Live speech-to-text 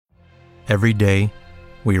Every day,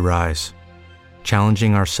 we rise,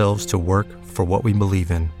 challenging ourselves to work for what we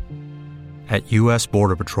believe in. At U.S.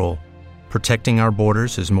 Border Patrol, protecting our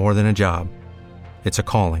borders is more than a job. It's a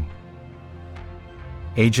calling.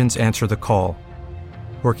 Agents answer the call,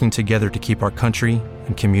 working together to keep our country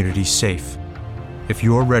and communities safe. If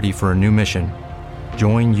you're ready for a new mission,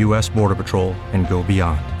 join U.S. Border Patrol and go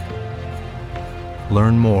beyond.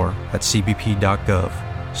 Learn more at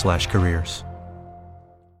cbp.gov/careers.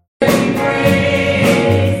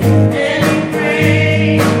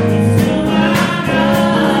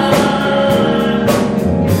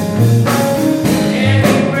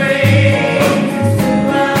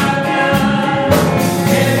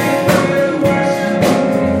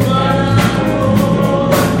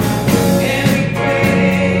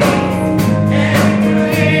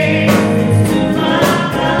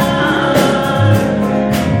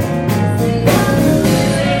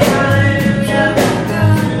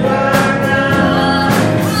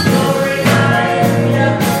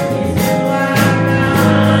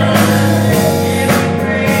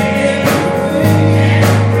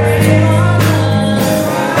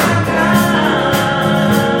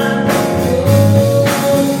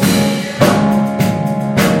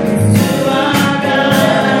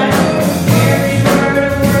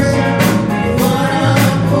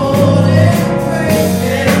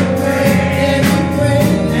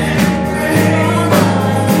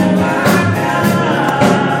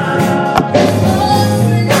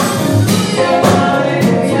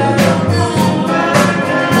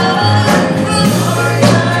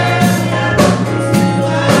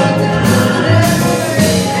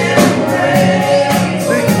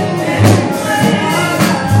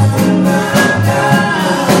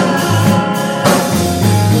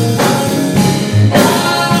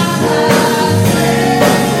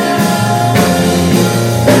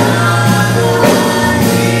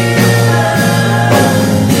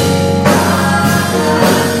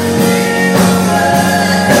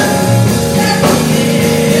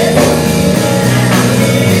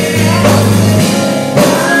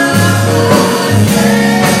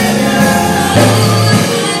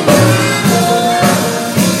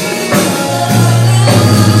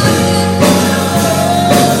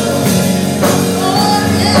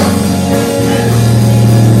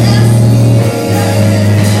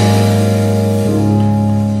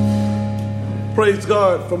 Praise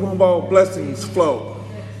God, from whom all blessings flow.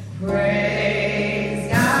 Praise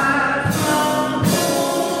God, from whom all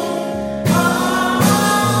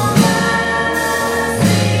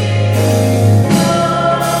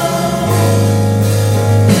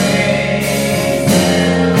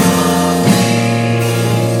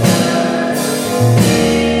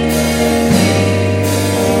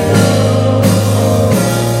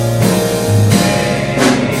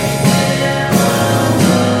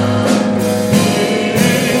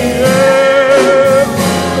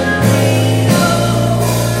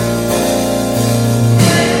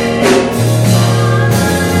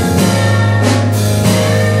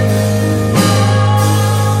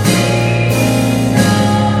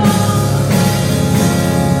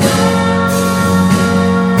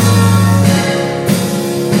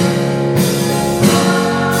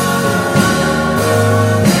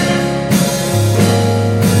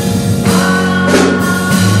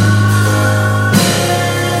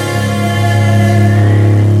flow.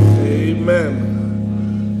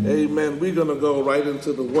 Praise Him, all We're going to go right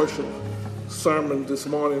into the worship sermon this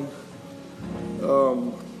morning.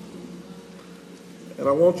 And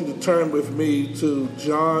I want you to turn with me to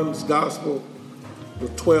John's Gospel, the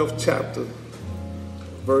 12th chapter,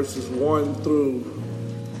 verses 1 through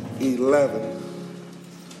 11.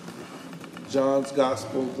 John's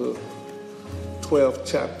Gospel, the 12th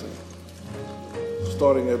chapter,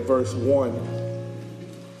 starting at verse 1.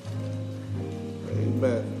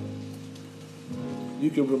 Amen. You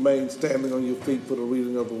can remain standing on your feet for the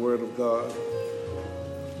reading of the Word of God.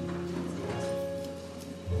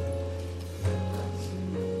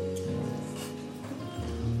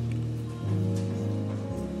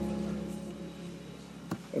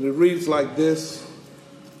 And it reads like this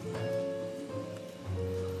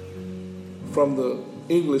from the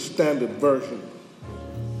English Standard Version.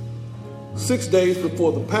 6 days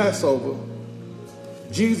before the Passover,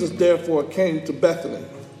 Jesus therefore came to Bethany,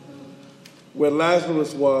 where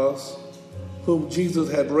Lazarus was, whom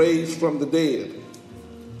Jesus had raised from the dead.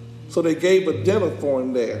 So they gave a dinner for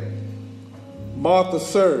him there. Martha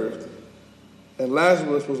served, and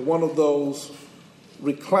Lazarus was one of those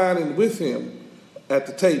reclining with him at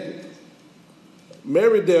the table.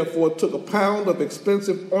 Mary therefore took a pound of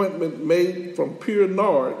expensive ointment made from pure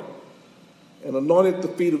nard and anointed the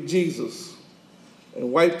feet of Jesus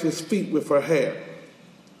and wiped his feet with her hair.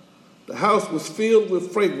 The house was filled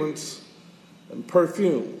with fragrance and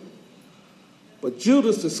perfume. But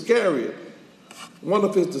Judas Iscariot, one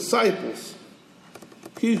of his disciples,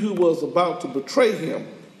 he who was about to betray him,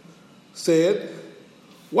 said,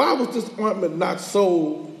 "Why was this ointment not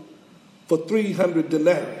sold for 300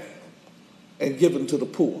 denarii and given to the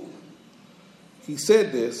poor?" He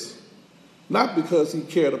said this not because he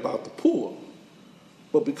cared about the poor,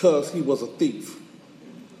 but because he was a thief.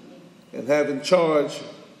 And having charge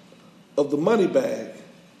of the money bag,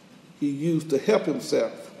 he used to help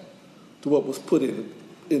himself to what was put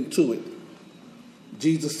into it.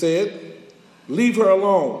 Jesus said, "Leave her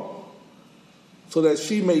alone, so that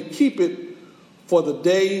she may keep it for the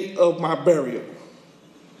day of my burial.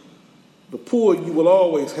 The poor you will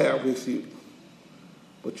always have with you,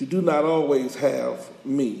 but you do not always have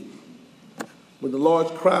me." When the large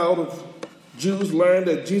crowd of Jews learned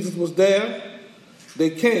that Jesus was there, they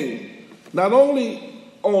came, not only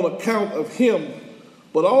on account of him,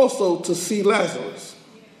 but also to see Lazarus,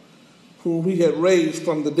 whom he had raised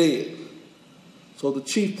from the dead. So the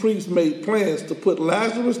chief priests made plans to put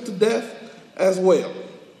Lazarus to death as well,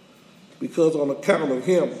 because on account of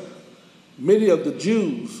him, many of the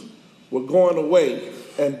Jews were going away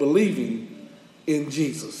and believing in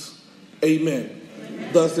Jesus. Amen.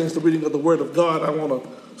 Thus ends the reading of the Word of God. I want to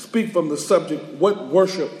speak from the subject, what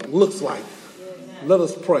worship looks like. Let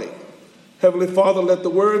us pray. Heavenly Father, let the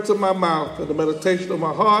words of my mouth and the meditation of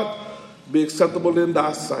my heart be acceptable in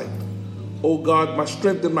thy sight. O God, my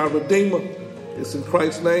strength and my Redeemer, it's in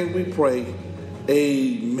Christ's name we pray.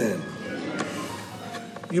 Amen.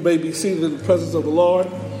 You may be seated in the presence of the Lord.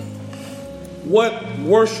 What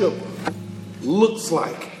worship looks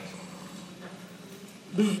like.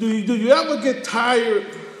 Do you ever get tired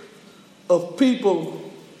of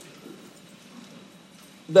people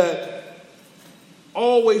that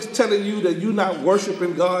always telling you that you're not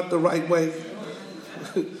worshiping God the right way?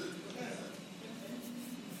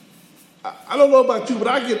 I don't know about you, but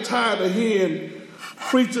I get tired of hearing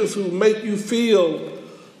preachers who make you feel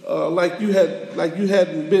like you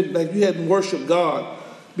hadn't worshiped God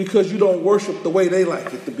because you don't worship the way they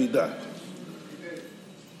like it to be done.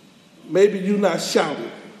 Maybe you're not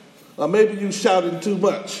shouting, or maybe you're shouting too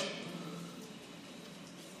much.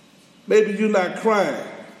 Maybe you're not crying,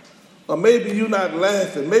 or maybe you're not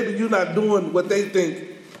laughing. Maybe you're not doing what they think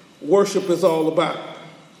worship is all about.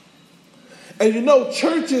 And you know,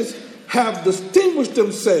 churches have distinguished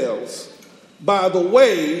themselves by the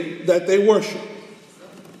way that they worship.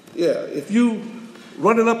 Yeah, if you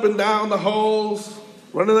running up and down the halls,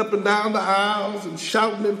 running up and down the aisles and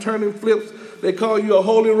shouting and turning flips, they call you a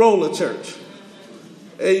holy roller church.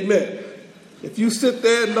 Amen. If you sit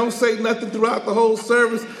there and don't say nothing throughout the whole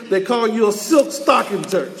service, they call you a silk stocking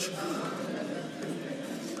church.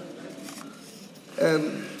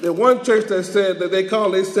 And there's one church that said that they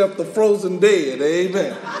call themselves the frozen dead.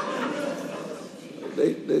 Amen.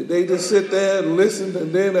 They just sit there and listen,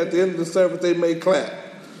 and then at the end of the service they may clap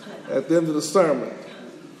at the end of the sermon.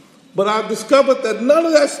 But I've discovered that none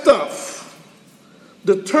of that stuff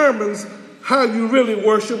determines how you really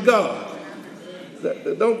worship God.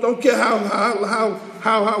 Don't care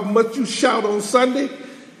how much you shout on Sunday.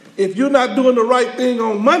 If you're not doing the right thing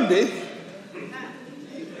on Monday,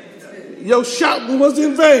 your shouting was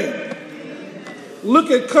in vain. Look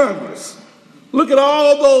at Congress. Look at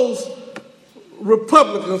all those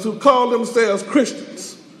Republicans who call themselves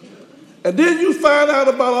Christians. And then you find out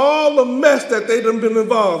about all the mess that they done been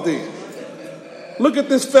involved in. Look at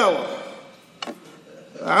this fella.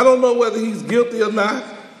 I don't know whether he's guilty or not,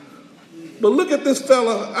 but look at this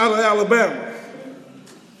fella out of Alabama.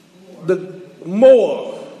 The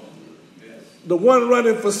Moore, the one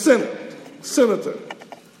running for senator.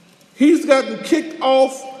 He's gotten kicked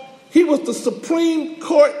off. He was the Supreme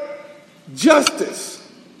Court Justice,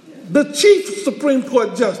 the Chief Supreme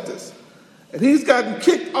Court Justice. And he's gotten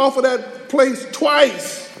kicked off of that place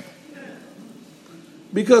twice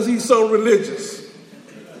because he's so religious.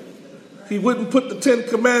 He wouldn't put the 10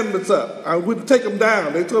 Commandments up. I wouldn't take them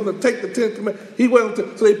down. They told him to take the 10 Commandments. He went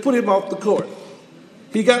to, so they put him off the court.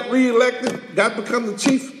 He got reelected, got to become the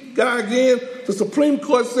chief guy again. The Supreme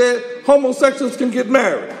Court said homosexuals can get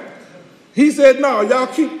married. He said, no, y'all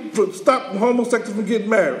stop homosexuals from getting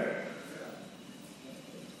married.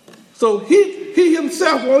 So he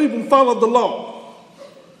himself won't even follow the law.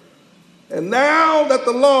 And now that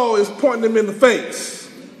the law is pointing him in the face,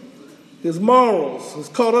 his morals has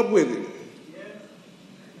caught up with him.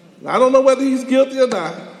 I don't know whether he's guilty or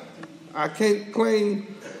not. I can't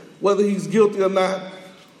claim whether he's guilty or not.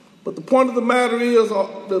 But the point of the matter is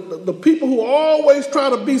the people who always try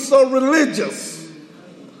to be so religious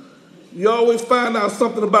you always find out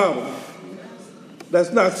something about them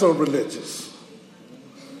that's not so religious.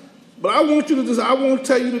 But I want to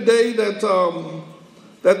tell you today that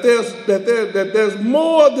there's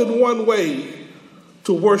more than one way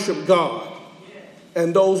to worship God,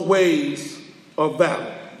 and those ways are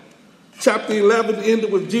valid. Chapter 11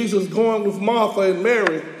 ended with Jesus going with Martha and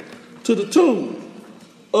Mary to the tomb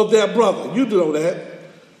of their brother. You know that.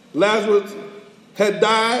 Lazarus had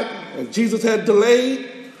died and Jesus had delayed,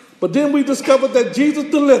 but then we discovered that Jesus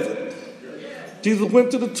delivered. Jesus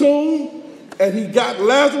went to the tomb and he got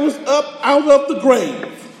Lazarus up out of the grave.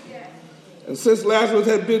 And since Lazarus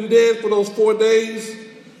had been dead for those 4 days,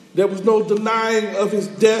 there was no denying of his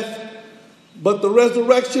death. But the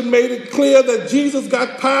resurrection made it clear that Jesus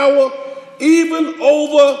got power even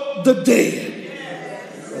over the dead.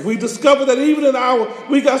 And we discovered that even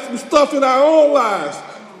we got some stuff in our own lives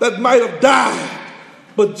that might have died,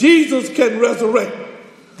 but Jesus can resurrect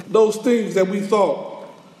those things that we thought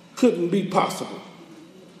couldn't be possible.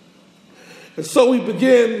 And so we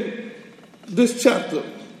begin this chapter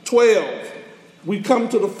 12. We come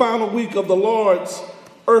to the final week of the Lord's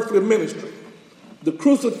earthly ministry. The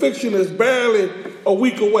crucifixion is barely a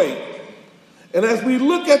week away. And as we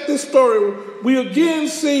look at this story, we again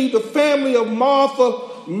see the family of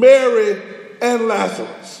Martha, Mary, and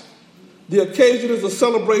Lazarus. The occasion is a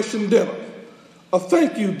celebration dinner, a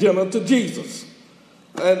thank you dinner to Jesus,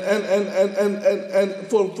 and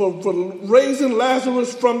for raising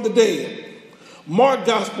Lazarus from the dead. Mark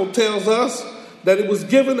Gospel tells us that it was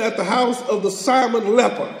given at the house of the Simon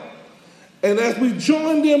leper. And as we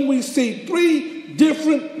join them, we see three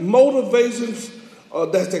different motivations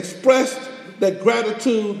that's expressed that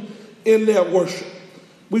gratitude in their worship.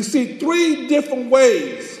 We see three different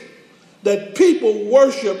ways that people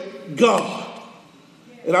worship God.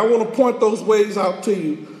 And I want to point those ways out to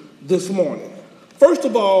you this morning. First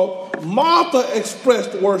of all, Martha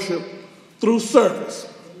expressed worship through service.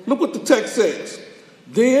 Look what the text says.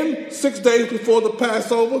 Then, 6 days before the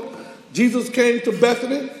Passover, Jesus came to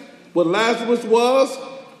Bethany, where Lazarus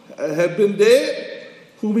had been dead,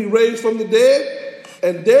 whom he raised from the dead.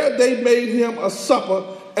 And there they made him a supper,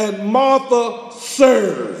 and Martha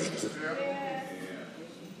served.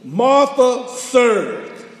 Martha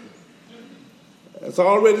served. As I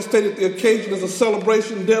already stated, the occasion is a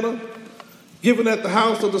celebration dinner given at the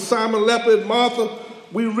house of the Simon leper. And Martha,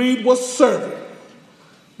 we read, was serving,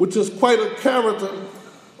 which is quite a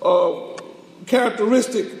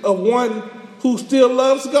characteristic of one who still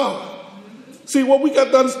loves God. See, what we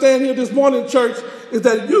got to understand here this morning, church, is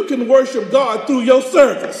that you can worship God through your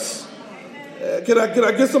service. Can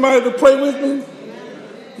I get somebody to pray with me?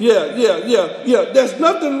 Yeah. There's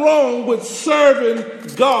nothing wrong with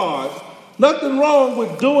serving God. Nothing wrong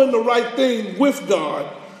with doing the right thing with God.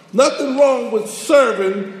 Nothing wrong with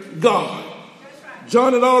serving God.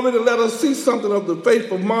 John had already let us see something of the faith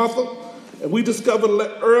of Martha. And we discovered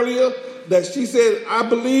earlier that she said, I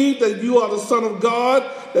believe that you are the Son of God,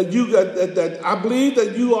 that I believe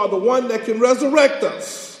that you are the one that can resurrect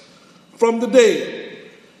us from the dead.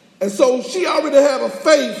 And so she already had a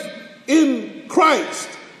faith in Christ.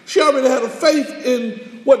 She already had a faith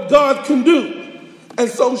in what God can do. And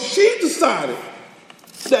so she decided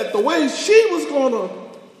that the way she was going to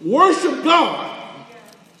worship God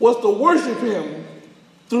was to worship him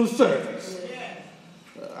through service.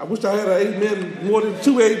 I wish I had an amen, more than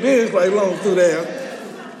 2 amens right along through there.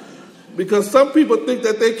 Because some people think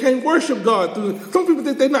that they can't worship God through, some people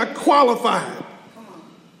think they're not qualified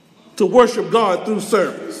to worship God through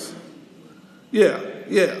service. Yeah.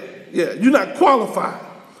 You're not qualified.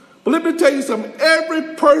 But let me tell you something.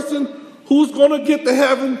 Every person who's going to get to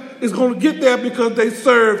heaven is going to get there because they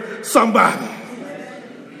serve somebody.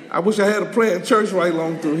 I wish I had a praying church right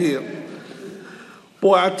along through here.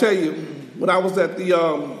 Boy, I tell you, when I was at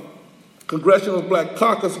the Congressional Black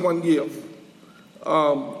Caucus one year,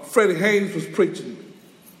 Freddie Haynes was preaching.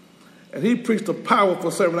 And he preached a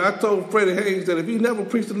powerful sermon. I told Freddie Haynes that if he never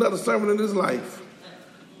preached another sermon in his life,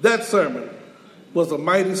 that sermon was a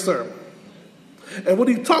mighty sermon. And what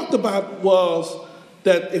he talked about was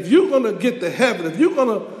that if you're going to get to heaven, if you're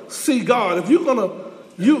going to see God, if you're going to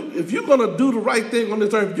do the right thing on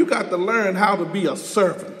this earth, you got to learn how to be a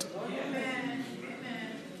servant. Amen.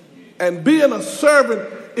 And being a servant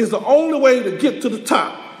is the only way to get to the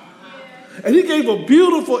top. And he gave a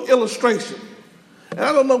beautiful illustration. And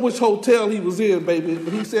I don't know which hotel he was in, baby,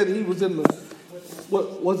 but he said he was in the,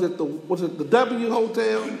 was it the W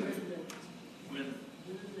Hotel?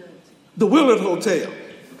 The Willard Hotel.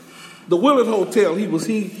 The Willard Hotel.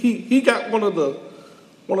 He got one of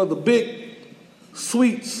the big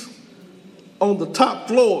suites on the top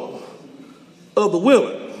floor of the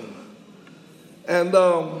Willard. And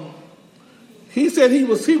he said he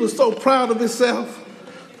was so proud of himself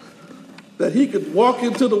that he could walk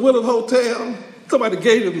into the Willard Hotel. Somebody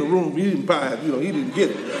gave him the room. He didn't buy it. He didn't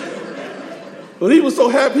get it. But he was so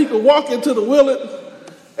happy he could walk into the Willard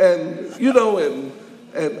and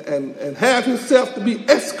have himself to be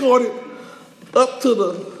escorted up to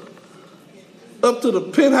the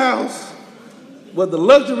penthouse where the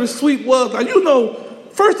luxury suite was. Now,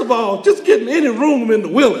 first of all, just getting any room in the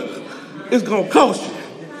Willard is going to cost you.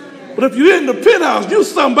 But if you're in the penthouse, you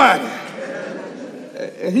somebody.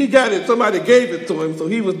 And he got it. Somebody gave it to him. So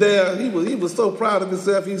he was there. He was so proud of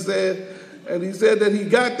himself, he said. And he said that he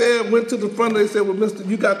got there, went to the front, and they said, well, mister,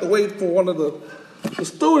 you got to wait for one of the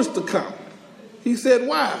stewards to come. He said,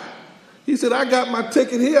 why? He said, I got my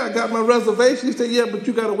ticket here. I got my reservation. He said, yeah, but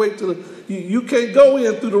you got to wait till you can't go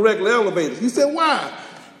in through the regular elevators. He said, why?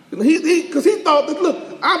 Because he thought that,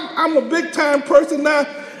 look, I'm a big-time person now.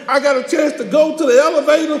 I got a chance to go to the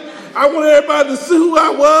elevator. I want everybody to see who I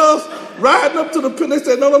was riding up to the penthouse.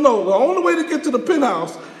 They said, no. The only way to get to the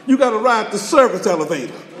penthouse, you got to ride the service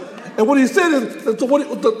elevator. And what he said is,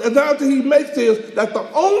 the analogy he makes is that the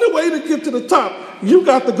only way to get to the top, you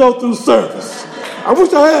got to go through service. I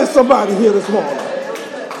wish I had somebody here this morning.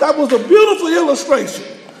 That was a beautiful illustration.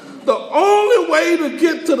 The only way to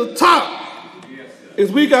get to the top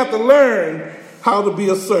is we got to learn how to be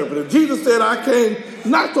a servant. And Jesus said, I came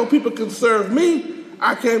not so people can serve me,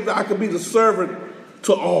 I came that I could be the servant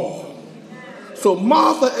to all. So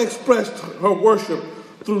Martha expressed her worship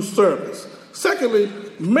through service. Secondly,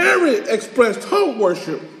 Mary expressed her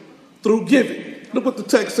worship through giving. Look what the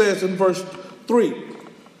text says in verse 3.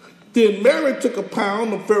 Then Mary took a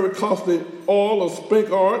pound of very costly oil of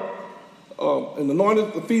spikenard and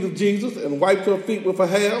anointed the feet of Jesus and wiped her feet with her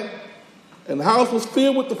hair. And the house was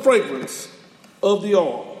filled with the fragrance of the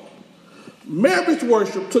oil. Mary's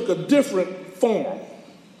worship took a different form.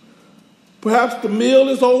 Perhaps the meal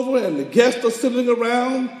is over and the guests are sitting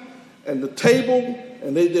around and the table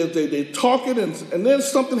and they talking and then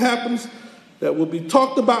something happens that will be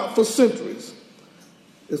talked about for centuries.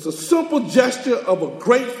 It's a simple gesture of a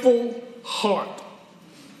grateful heart.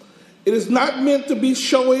 It is not meant to be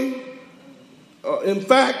showy. In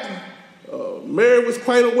fact, Mary was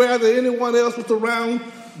quite aware that anyone else was around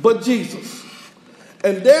but Jesus.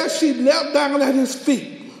 And there she knelt down at his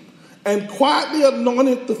feet and quietly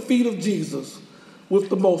anointed the feet of Jesus with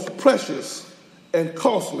the most precious and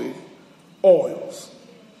costly oils.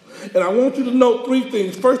 And I want you to note three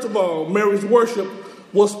things. First of all, Mary's worship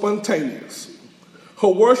was spontaneous. Her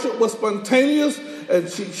worship was spontaneous, and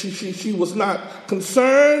she was not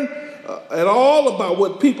concerned at all about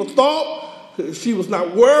what people thought. She was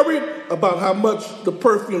not worried about how much the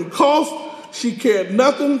perfume cost. She cared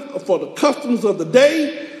nothing for the customs of the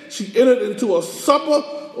day. She entered into a supper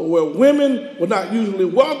where women were not usually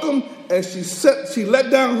welcome, and she let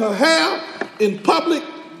down her hair in public,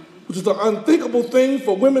 which is an unthinkable thing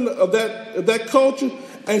for women of that culture,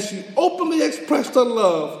 and she openly expressed her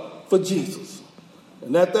love for Jesus.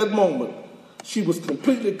 And at that moment, she was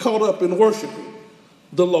completely caught up in worshiping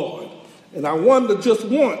the Lord. And I wonder just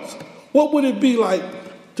once, what would it be like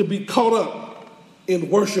to be caught up in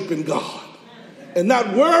worshiping God and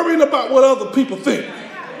not worrying about what other people think?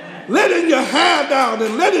 Letting your hair down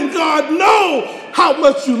and letting God know how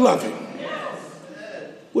much you love him.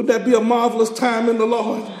 Wouldn't that be a marvelous time in the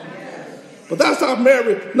Lord? But that's how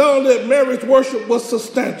Mary, not only that Mary's worship was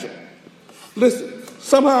substantial. Listen,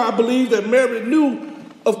 somehow I believe that Mary knew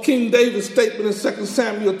of King David's statement in 2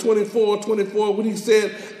 Samuel 24 when he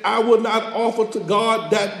said, I will not offer to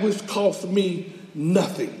God that which costs me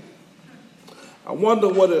nothing. I wonder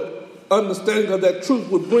what an understanding of that truth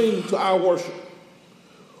would bring to our worship.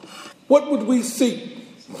 What would we see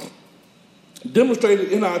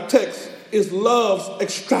demonstrated in our text is love's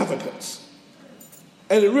extravagance.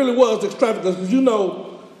 And it really was extravagance. Because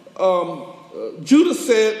Judah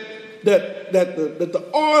said that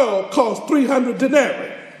the oil cost 300 denarii.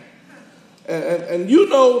 And you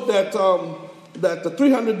know that the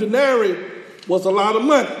 300 denarii was a lot of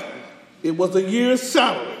money. It was a year's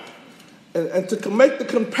salary. And to make the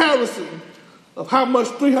comparison of how much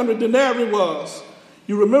 300 denarii was,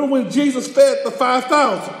 you remember when Jesus fed the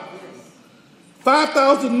 5,000?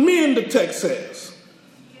 5,000 men, the text says.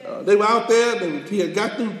 They were out there, he had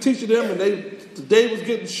got through teaching them, and the day was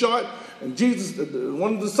getting short. And Jesus,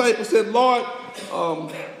 one of the disciples said, Lord, the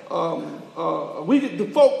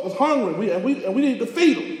folk was hungry, and we need to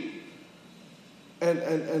feed them.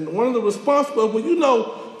 And one of the responses was,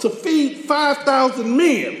 well, to feed 5,000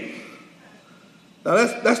 men. Now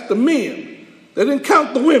that's the men. They didn't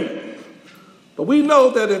count the women. But we know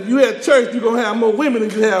that if you had church, you're going to have more women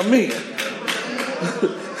than you have men.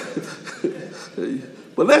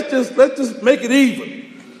 But let's just make it even.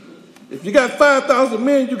 If you got 5,000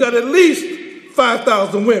 men, you got at least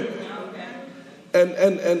 5,000 women. And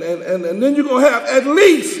then you're going to have at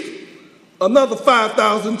least another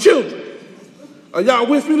 5,000 children. Are y'all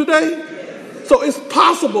with me today? So it's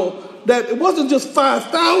possible that it wasn't just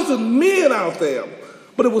 5,000 men out there,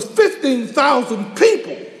 but it was 15,000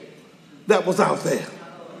 people that was out there.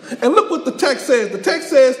 And look what the text says. The text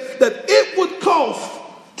says that it would cost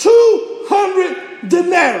 200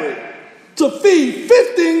 denarii to feed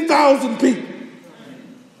 15,000 people.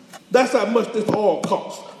 That's how much this oil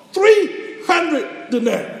costs. 300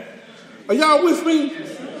 denarii. Are y'all with me?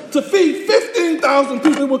 To feed 15,000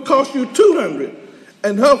 people, it would cost you 200,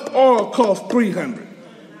 and her oil cost 300.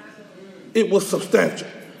 It was substantial.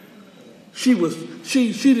 She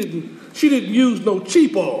didn't use no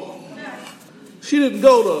cheap oil. She didn't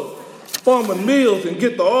go to Farmers Mills and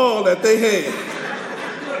get the oil that they had.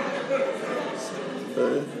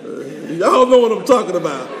 Y'all know what I'm talking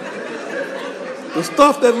about. The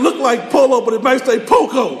stuff that looked like polo, but it might say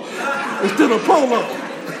Poco instead of polo.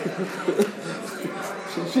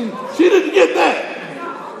 She didn't get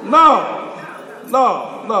that. No.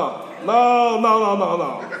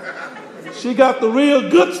 She got the real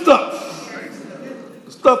good stuff.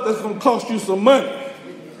 The stuff that's going to cost you some money.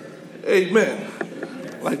 Amen.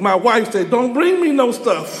 Like my wife said, don't bring me no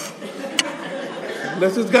stuff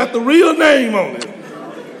unless it's got the real name on it.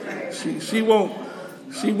 She want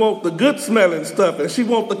the good smelling stuff, and she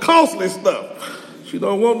want the costly stuff. She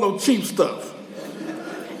don't want no cheap stuff.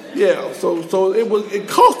 Yeah, so it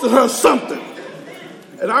costed her something.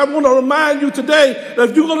 And I want to remind you today that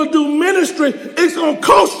if you're going to do ministry, it's going to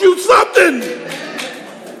cost you something.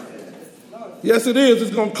 Yes, it is.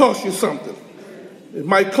 It's going to cost you something. It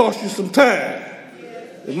might cost you some time.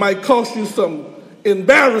 It might cost you some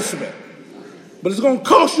embarrassment. But it's going to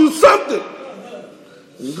cost you something.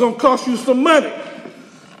 It's going to cost you some money.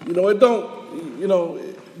 To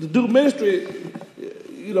do ministry,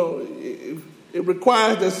 it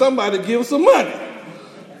requires that somebody give some money.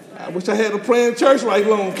 I wish I had a praying church right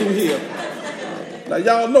along through here. Now,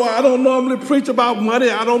 y'all know I don't normally preach about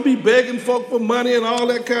money. I don't be begging folk for money and all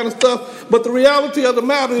that kind of stuff. But the reality of the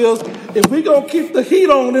matter is, if we're going to keep the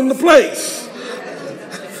heat on in the place,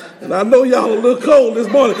 and I know y'all a little cold this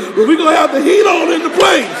morning, but we're going to have the heat on in the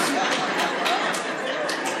place.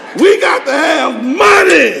 We got to have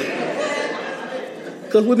money.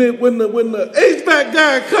 Because when the HVAC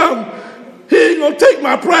guy come, he ain't going to take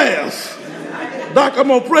my prayers. Doc, I'm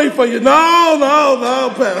going to pray for you.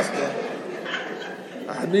 No, Pastor.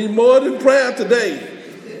 I need more than prayer today.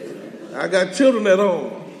 I got children at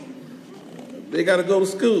home. They got to go to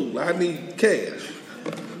school. I need cash.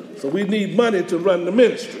 So we need money to run the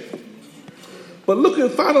ministry. But look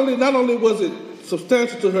at, finally, not only was it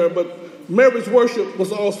substantial to her, but Mary's worship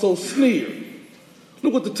was also sneered.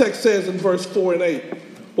 Look what the text says in verse 4 and 8.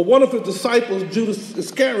 But one of his disciples, Judas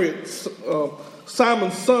Iscariot,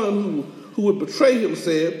 Simon's son, who would betray him,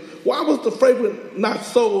 said, why was the fragrance not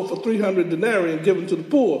sold for 300 denarii and given to the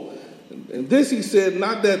poor? And this he said,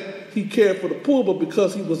 not that he cared for the poor, but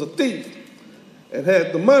because he was a thief and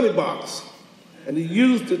had the money box, and he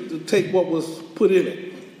used it to take what was put in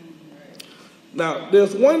it. Now,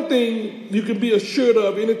 there's one thing you can be assured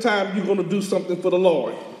of anytime you're going to do something for the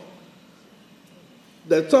Lord,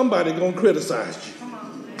 that somebody's going to criticize you.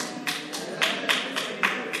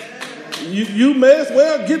 You may as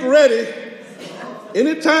well get ready.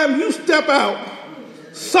 Anytime you step out,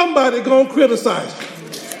 somebody going to criticize you.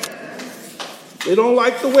 They don't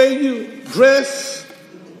like the way you dress.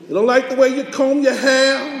 They don't like the way you comb your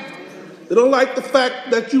hair. They don't like the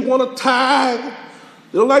fact that you want to tithe.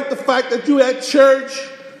 They don't like the fact that you at church,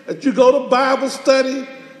 that you go to Bible study.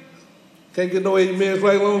 Can't get no amens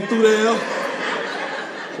right along through there.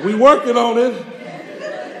 We working on it.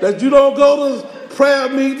 That you don't go to prayer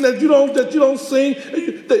meeting, that you don't sing.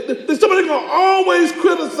 Somebody's gonna always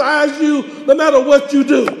criticize you no matter what you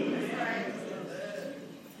do.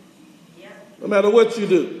 No matter what you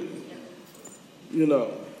do.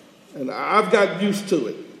 And I've got used to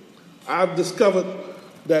it. I've discovered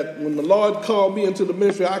that when the Lord called me into the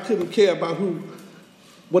ministry, I couldn't care about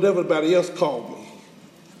what everybody else called me.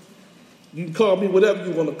 You can call me whatever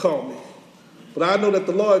you want to call me. But I know that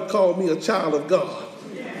the Lord called me a child of God.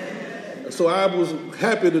 And so I was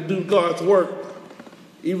happy to do God's work,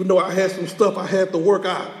 even though I had some stuff I had to work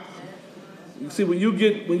out. You see, when you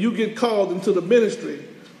get called into the ministry,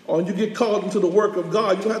 or you get called into the work of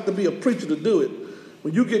God, you don't have to be a preacher to do it.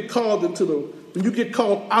 When you get called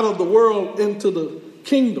out of the world into the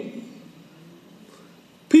kingdom,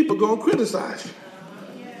 people are going to criticize you.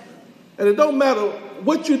 And it don't matter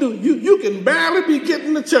what you do. You can barely be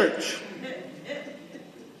getting to church.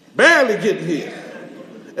 Barely getting here.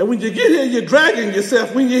 And when you get here, you're dragging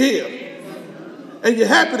yourself when you're here. And you're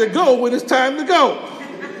happy to go when it's time to go.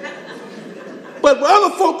 But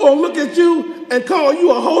other folk gonna look at you and call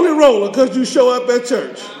you a holy roller because you show up at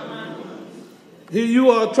church. Here you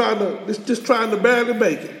are just trying to barely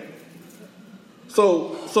make it.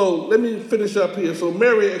 So let me finish up here. So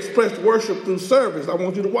Mary expressed worship through service. I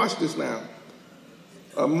want you to watch this now.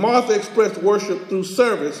 Martha expressed worship through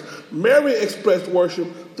service. Mary expressed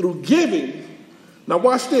worship through giving. Now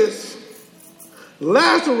watch this.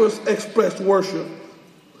 Lazarus expressed worship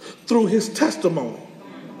through his testimony.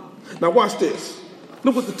 Now watch this.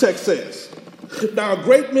 Look what the text says. Now a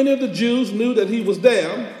great many of the Jews knew that he was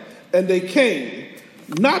there, and they came,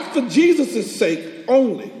 not for Jesus' sake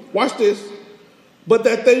only. Watch this. But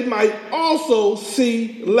that they might also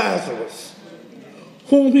see Lazarus,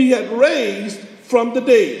 whom he had raised from the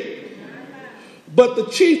dead. But the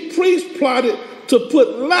chief priest plotted to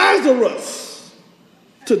put Lazarus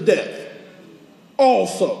to death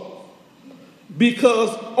also,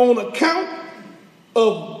 because on account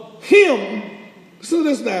of him, listen to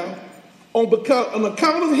this now, on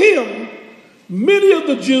account of him, many of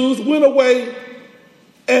the Jews went away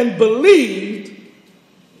and believed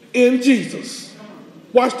in Jesus.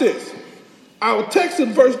 Watch this. Our text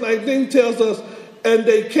in verse 19 tells us, and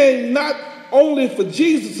they came not only for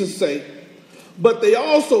Jesus' sake, but they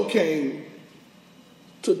also came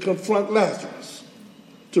to confront Lazarus,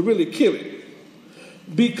 to really kill him.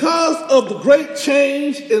 Because of the great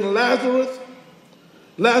change in Lazarus,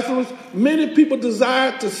 many people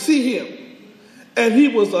desired to see him, and he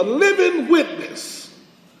was a living witness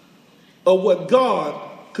of what God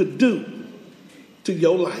could do to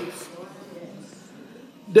your life.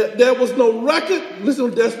 There was no record,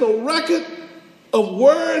 listen, there's no record of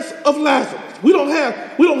words of Lazarus. We don't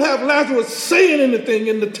have Lazarus saying anything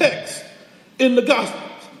in the text, in the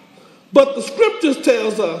Gospels. But the scriptures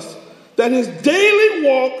tells us that his daily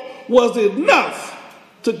walk was enough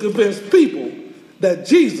to convince people that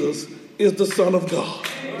Jesus is the Son of God.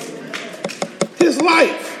 His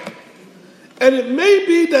life. And it may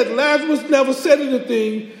be that Lazarus never said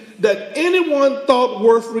anything that anyone thought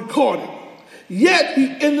worth recording. Yet he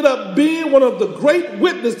ended up being one of the great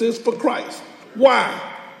witnesses for Christ. Why?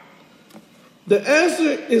 The answer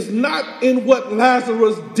is not in what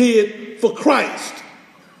Lazarus did for Christ,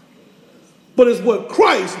 but it's what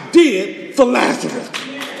Christ did for Lazarus.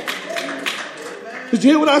 Did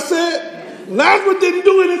you hear what I said? Lazarus didn't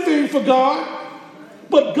do anything for God,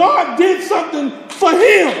 but God did something for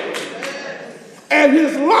him. And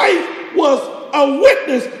his life was a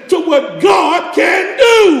witness to what God can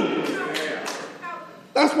do.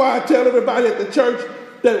 That's why I tell everybody at the church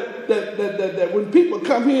that when people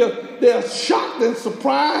come here, they're shocked and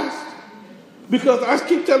surprised, because I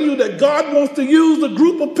keep telling you that God wants to use a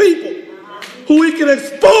group of people who he can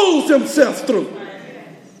expose himself through.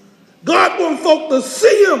 God wants folk to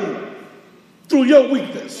see him through your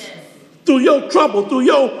weakness, through your trouble, through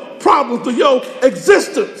your problems, through your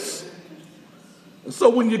existence. And so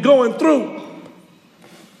when you're going through,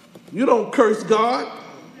 you don't curse God.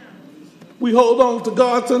 We hold on to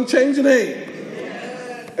God's unchanging hand.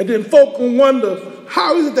 And then folk will wonder,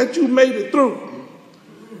 how is it that you made it through?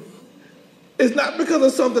 It's not because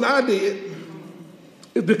of something I did.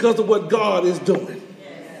 It's because of what God is doing.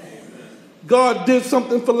 God did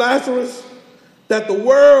something for Lazarus that the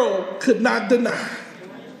world could not deny.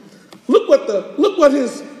 Look what the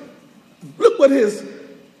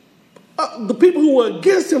people who were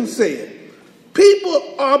against him said.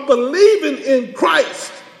 People are believing in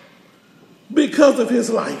Christ because of his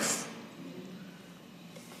life.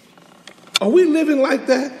 Are we living like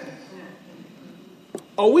that?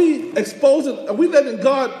 Are we letting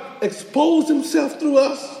God expose himself through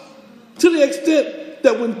us to the extent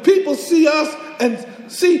that when people see us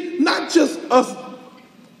and see not just us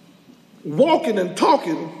walking and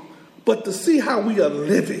talking, but to see how we are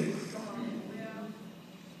living?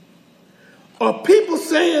 Are people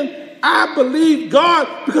saying, I believe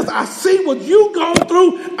God because I see what you've gone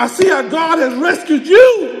through. I see how God has rescued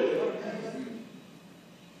you.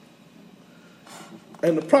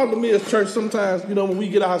 And the problem is, church, sometimes, when we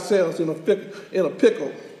get ourselves in a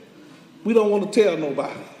pickle, we don't want to tell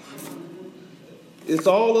nobody. It's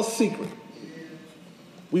all a secret.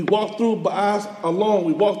 We walk through alone.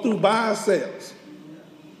 We walk through by ourselves.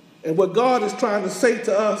 And what God is trying to say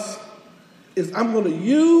to us is, I'm going to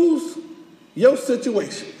use your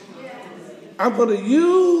situation. I'm going to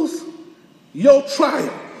use your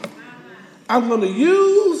trial. I'm going to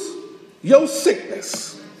use your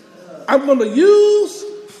sickness. I'm going to use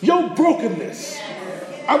your brokenness.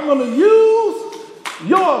 I'm going to use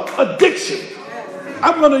your addiction.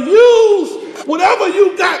 I'm going to use whatever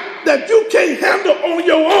you got that you can't handle on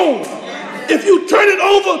your own. If you turn it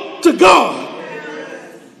over to God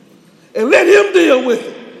and let him deal with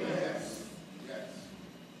it.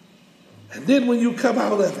 And then when you come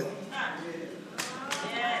out of it,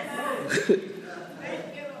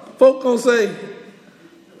 folk gonna say,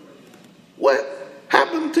 what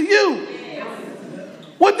happened to you?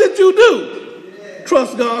 What did you do?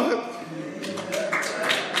 Trust God.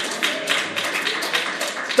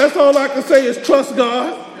 That's all I can say is trust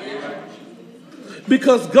God.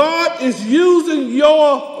 Because God is using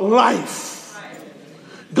your life.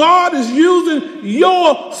 God is using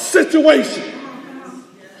your situation.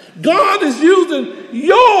 God is using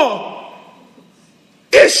your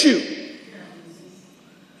issue.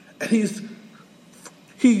 And he's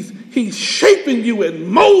shaping you and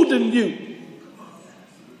molding you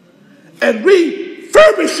and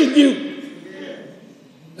refurbishing you.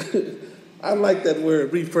 I like that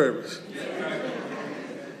word, refurbish.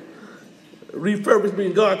 Refurbish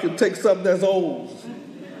means God can take something that's old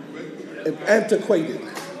and antiquated,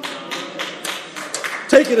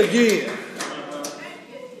 take it again,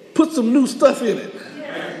 put some new stuff in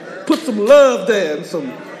it, put some love there and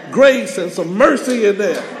some grace and some mercy in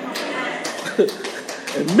there,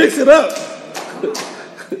 and mix it up,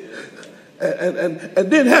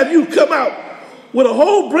 and then have you come out with a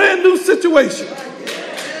whole brand new situation.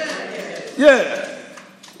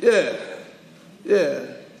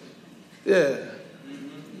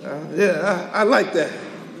 I like that.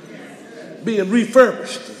 Being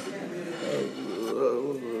refurbished.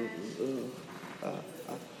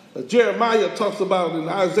 Jeremiah talks about, and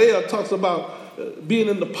Isaiah talks about being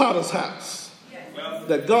in the potter's house.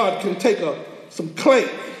 That God can take some clay,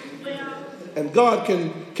 and God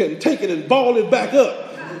can take it and ball it back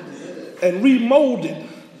up, and remold it,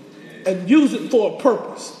 and use it for a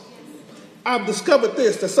purpose. I've discovered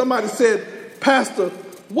this, that somebody said, Pastor,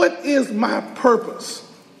 what is my purpose?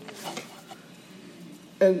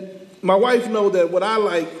 And my wife knows that what I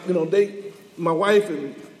like, my wife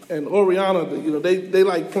and Oriana, they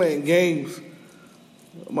like playing games.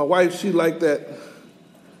 My wife, she like that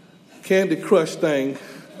Candy Crush thing.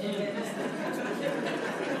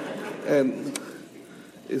 And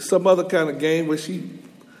it's some other kind of game where she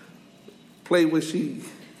play where she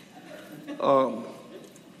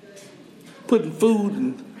putting food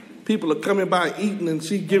and people are coming by eating and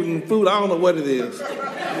she giving them food. I don't know what it is.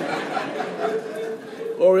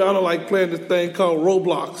 Oriana like playing this thing called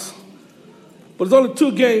Roblox. But there's only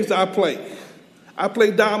two games that I play. I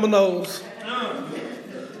play dominoes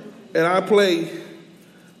and I play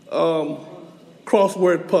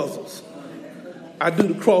crossword puzzles. I do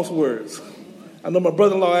the crosswords. I know my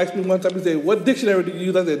brother-in-law asked me one time, he said, what dictionary do you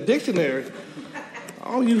use? I said, dictionary?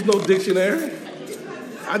 I don't use no dictionary.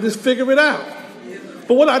 I just figure it out.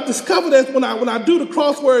 But what I discovered is when I do the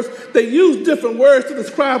crosswords, they use different words to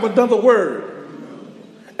describe another word.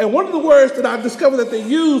 And one of the words that I discovered that they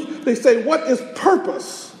use, they say, what is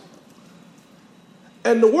purpose?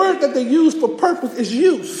 And the word that they use for purpose is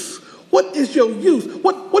use. What is your use?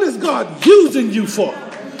 What is God using you for?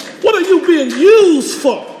 What are you being used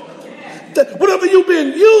for? Whatever you're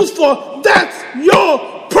being used for, that's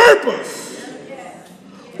your purpose.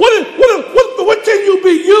 What can you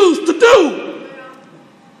be used to do?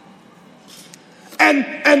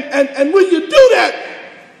 And when you do that,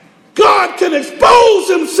 God can expose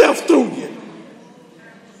himself through you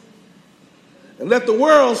and let the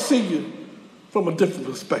world see you from a different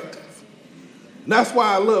perspective. And that's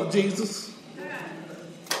why I love Jesus,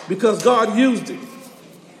 because God used him.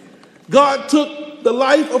 God took the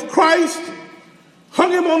life of Christ,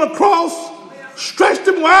 hung him on a cross, stretched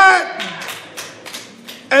him wide,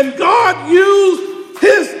 and God used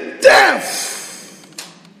his death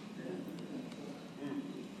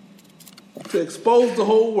to expose the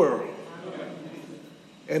whole world.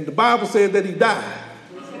 And the Bible said that he died.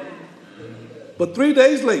 But 3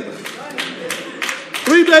 days later,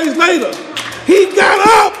 he got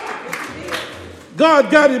up.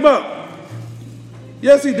 God got him up.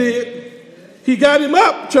 Yes, he did. He got him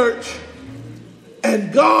up, church.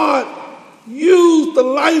 And God used the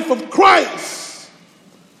life of Christ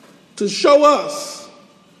to show us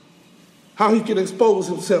how he can expose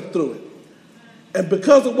himself through it. And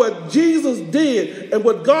because of what Jesus did and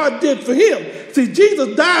what God did for him, see,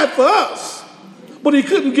 Jesus died for us, but he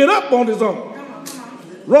couldn't get up on his own.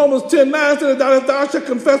 Romans 10:9 says that if thou shalt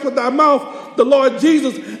confess with thy mouth the Lord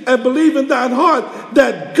Jesus and believe in thine heart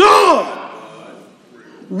that God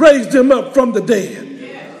raised him up from the dead,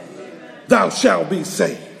 thou shalt be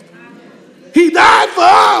saved. He died for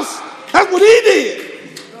us. That's what he did.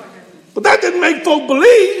 But that didn't make folk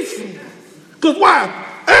believe. Because why?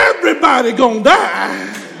 Everybody gonna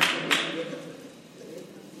die.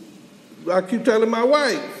 I keep telling my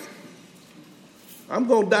wife, I'm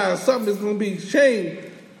gonna die of something that's gonna be shame.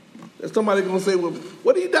 And somebody gonna say, well,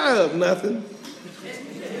 what did he die of? Nothing.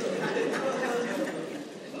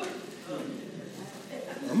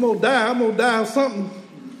 I'm gonna die of something.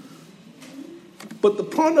 But the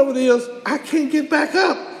point of it is, I can't get back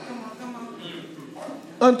up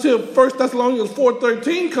until 1 Thessalonians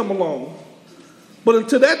 4:13 come along. But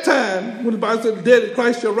until that time, when the Bible said the dead in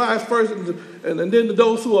Christ shall rise first, and then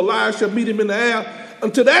those who are alive shall meet him in the air,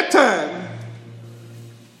 until that time,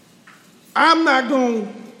 I'm not going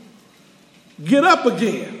to get up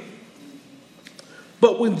again.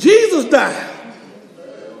 But when Jesus died,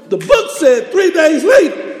 the book said 3 days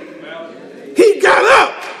later, he got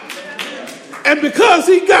up. And because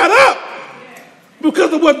he got up,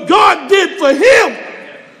 because of what God did for him,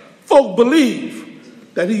 folk believe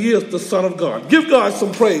that he is the Son of God. Give God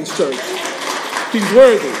some praise, church. He's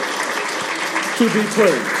worthy to be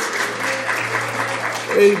praised.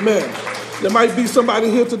 Amen. There might be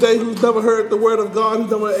somebody here today who's never heard the word of God,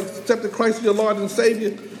 who's never accepted Christ as your Lord and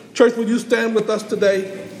Savior. Church, will you stand with us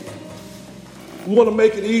today? We want to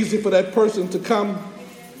make it easy for that person to come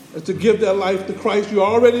and to give their life to Christ. You're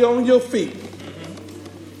already on your feet.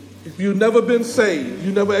 If you've never been saved,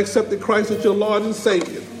 you never accepted Christ as your Lord and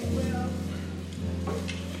Savior,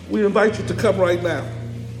 we invite you to come right now.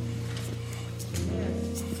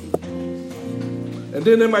 And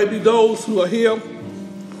then there might be those who are here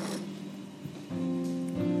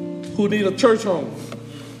who need a church home.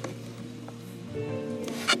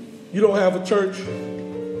 You don't have a church,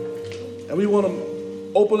 and we want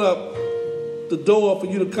to open up the door for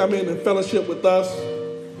you to come in and fellowship with us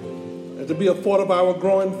and to be a part of our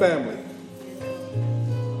growing family.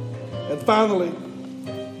 And finally,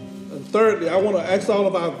 and thirdly, I want to ask all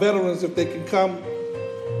of our veterans if they can come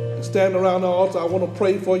and stand around the altar. I want to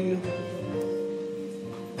pray for you.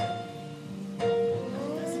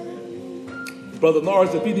 Brother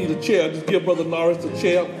Norris, if you need a chair, just give Brother Norris a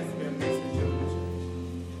chair.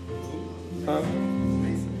 Huh?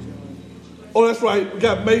 Oh, that's right. We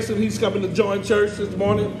got Mason. He's coming to join church this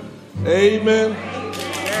morning. Amen.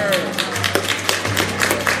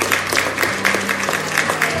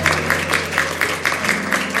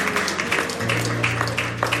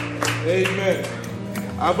 Amen.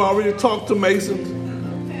 I've already talked to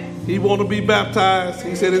Mason. He want to be baptized.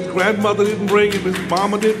 He said his grandmother didn't bring him. His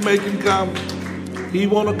mama didn't make him come. He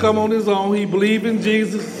want to come on his own. He believe in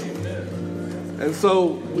Jesus. And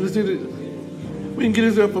so we just need to, we can get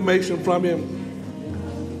his information from him.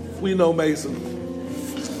 We know Mason.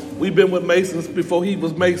 We've been with Masons before he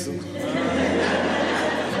was Mason.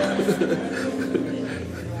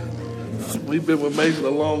 We've been with Mason a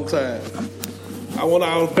long time. I want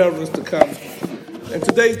our veterans to come. And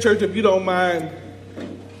today's church, if you don't mind,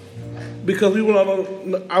 because we want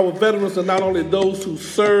our veterans are not only those who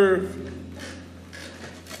serve,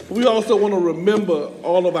 but we also want to remember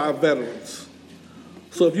all of our veterans.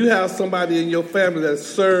 So if you have somebody in your family that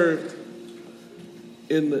served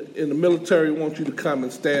in the military, we want you to come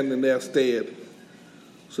and stand in their stead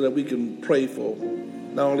so that we can pray for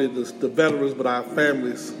not only the veterans but our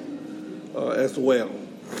families as well.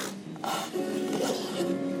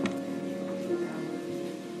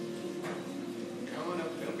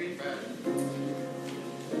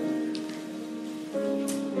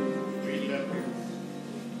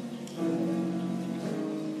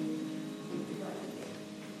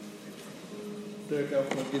 Derek, I'm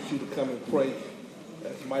going to get you to come and pray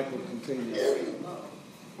as Michael continues.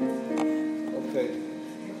 Okay.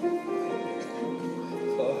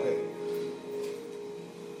 All right.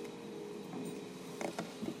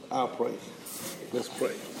 I'll pray. Let's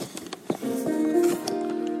pray.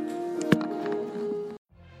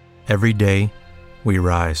 Every day, we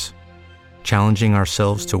rise, challenging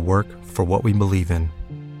ourselves to work for what we believe in.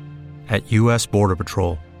 At U.S. Border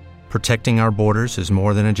Patrol, protecting our borders is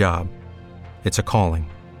more than a job. It's a calling.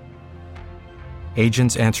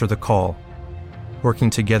 Agents answer the call,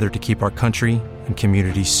 working together to keep our country and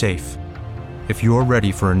communities safe. If you're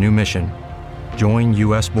ready for a new mission, join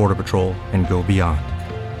U.S. Border Patrol and go beyond.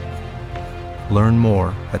 Learn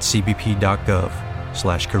more at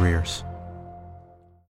cbp.gov/careers.